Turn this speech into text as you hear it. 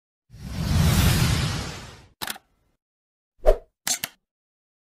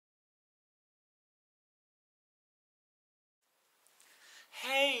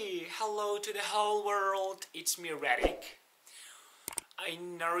Hey, hello to the whole world, it's me Redick. I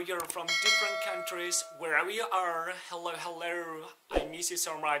know you're from different countries, wherever you are, hello, I miss you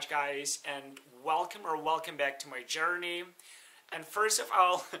so much guys, and welcome back to my journey. And first of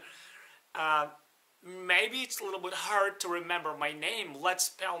all, maybe it's a little bit hard to remember my name. Let's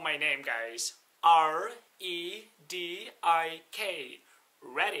spell my name guys. R-E-D-I-K,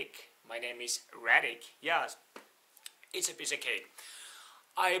 Redick. My name is Redick, yes, it's a piece of cake.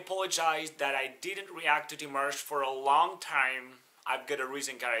 I apologize that I didn't react to Dimash for a long time. I've got a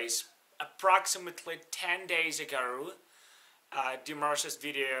reason guys. Approximately 10 days ago, Dimash's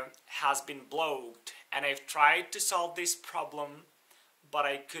video has been blocked and I've tried to solve this problem, but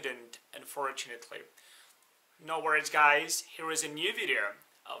I couldn't, unfortunately. No worries guys, here is a new video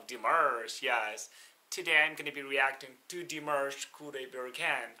of Dimash, yes. Today I'm going to be reacting to Dimash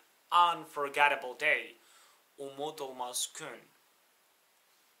KUDAIBERGEN, Unforgettable Day, Ұмытылмас күн.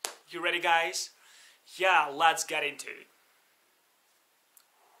 You ready guys? Yeah, let's get into it.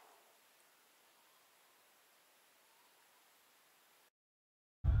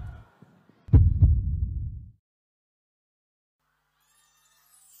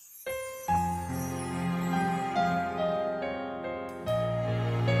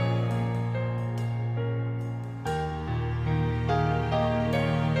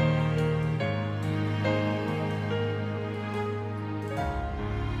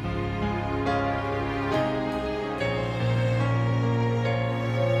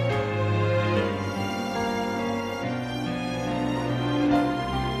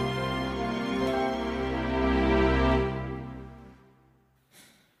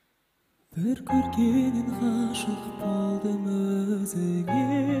 Bir көргеннен ғашық болдым өзіңе,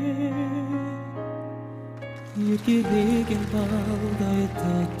 еркелеген балдай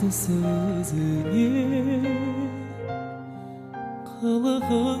тәтті сөзіңе,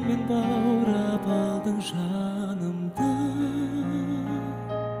 қылығыңмен баурап алдың жанымды,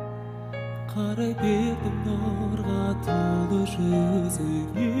 қарай бердім нұрға толы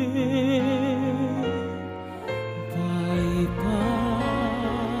жүзіңе.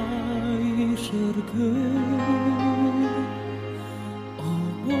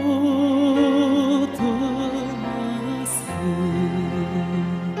 Ұмытылмас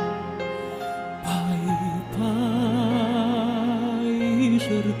күн, пай-пай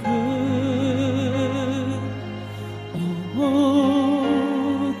шіркін, ұмытылмас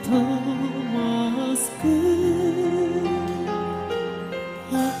күн,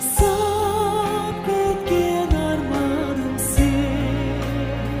 аңсап кеткен арманым сен.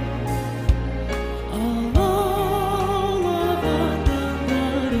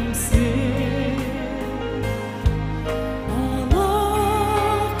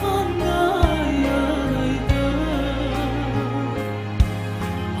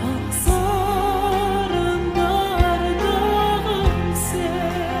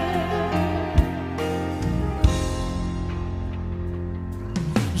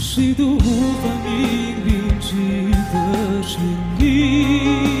 Жиду уфамин винчида шинги,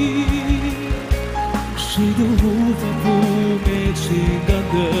 жиду уфамуме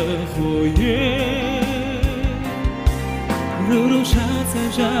чинганда хое, рурушатся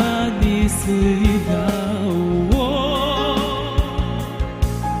жани сыяо,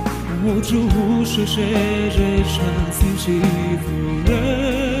 уджу уши шеже шанси шифуре,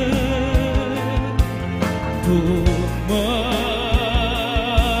 дома.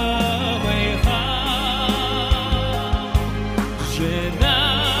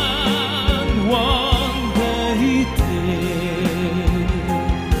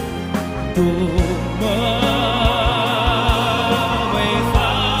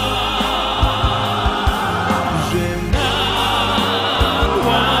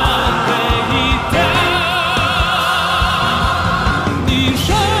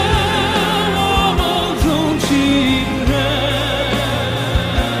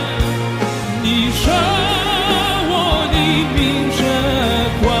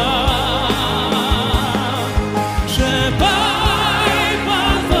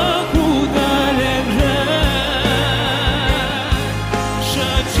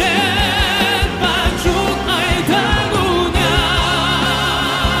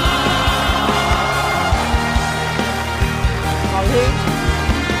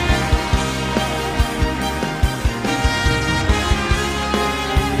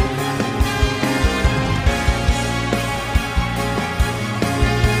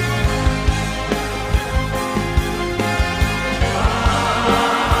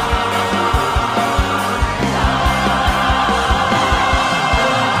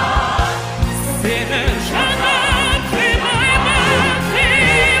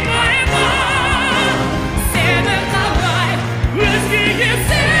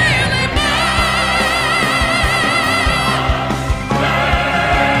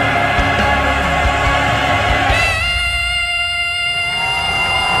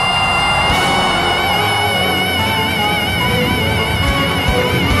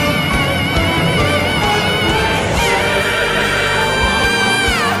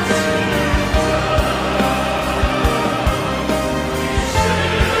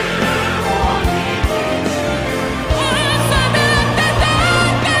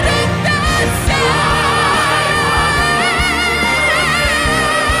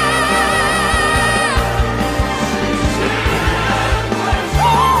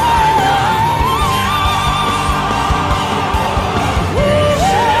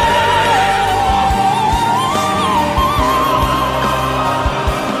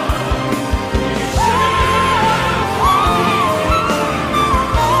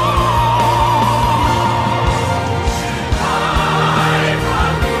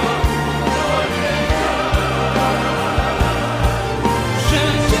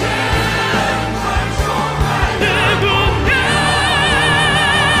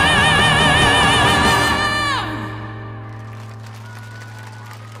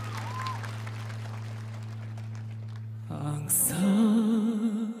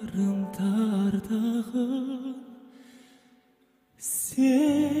 사랑 따르다가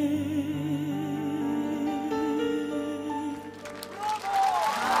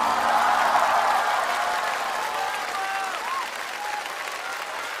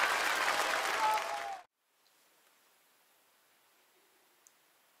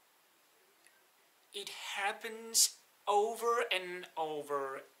It happens over and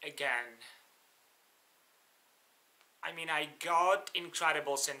over again. I mean, I got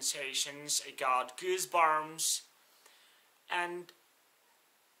incredible sensations, I got goosebumps, and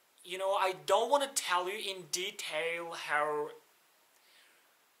you know, I don't want to tell you in detail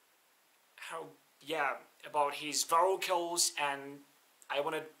about his vocals, and I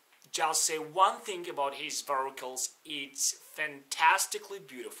want to just say one thing about his vocals: it's fantastically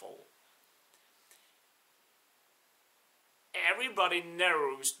beautiful. Everybody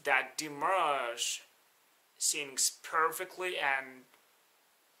knows that Dimash sings perfectly, and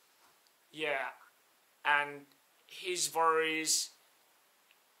and his voice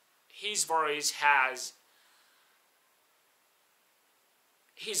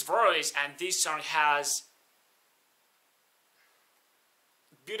and this song has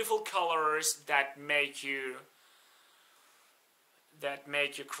beautiful colors that make you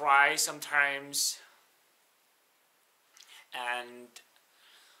cry sometimes. And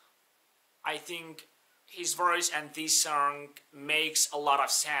I think his voice and this song makes a lot of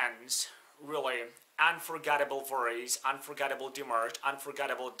sense, really. Unforgettable voice, unforgettable Dimash,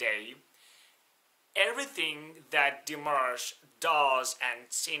 unforgettable day. Everything that Dimash does and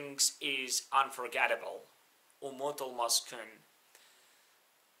sings is unforgettable. Ұмытылмас күн.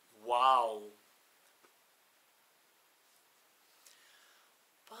 Wow.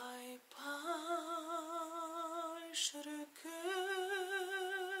 Bye bye, şarkı.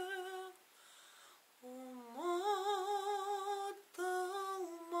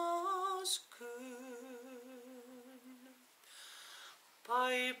 Ұмытылмас күн.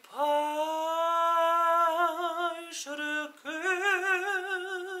 Bye bye, şarkım.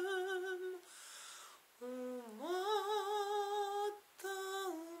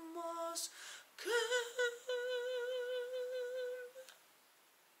 Ұмытылмас күн.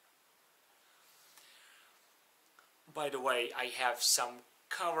 By the way, I have some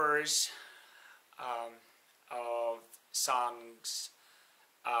covers of songs,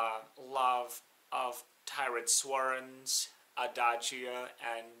 Love of Tyrant Swarens, Adagio,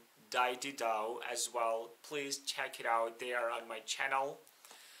 and Didao as well. Please check it out there on my channel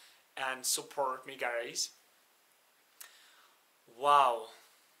and support me, guys. Wow.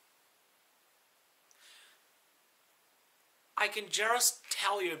 I can just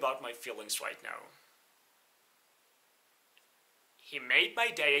tell you about my feelings right now. He made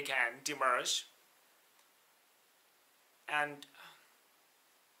my day again, Dimash. And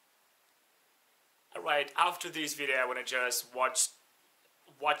right after this video, I want to just watch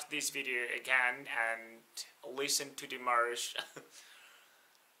this video again and listen to Dimash.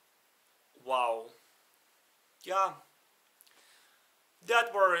 Wow. Yeah.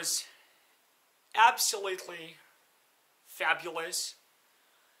 That was absolutely fabulous.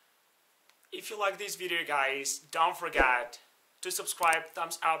 If you like this video, guys, don't forget to subscribe,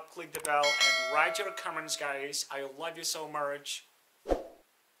 thumbs up, click the bell, and write your comments, guys. I love you so much.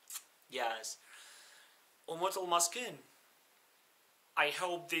 Yes. Ұмытылмас күн. I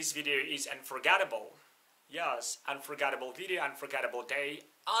hope this video is unforgettable. Yes, unforgettable video, unforgettable day,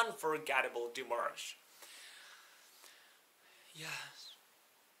 unforgettable Dimash. Yes.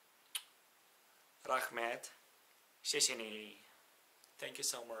 Rahmet. Sheshini. Thank you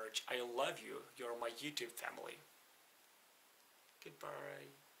so much. I love you. You're my YouTube family.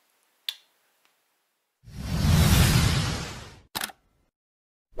 Goodbye.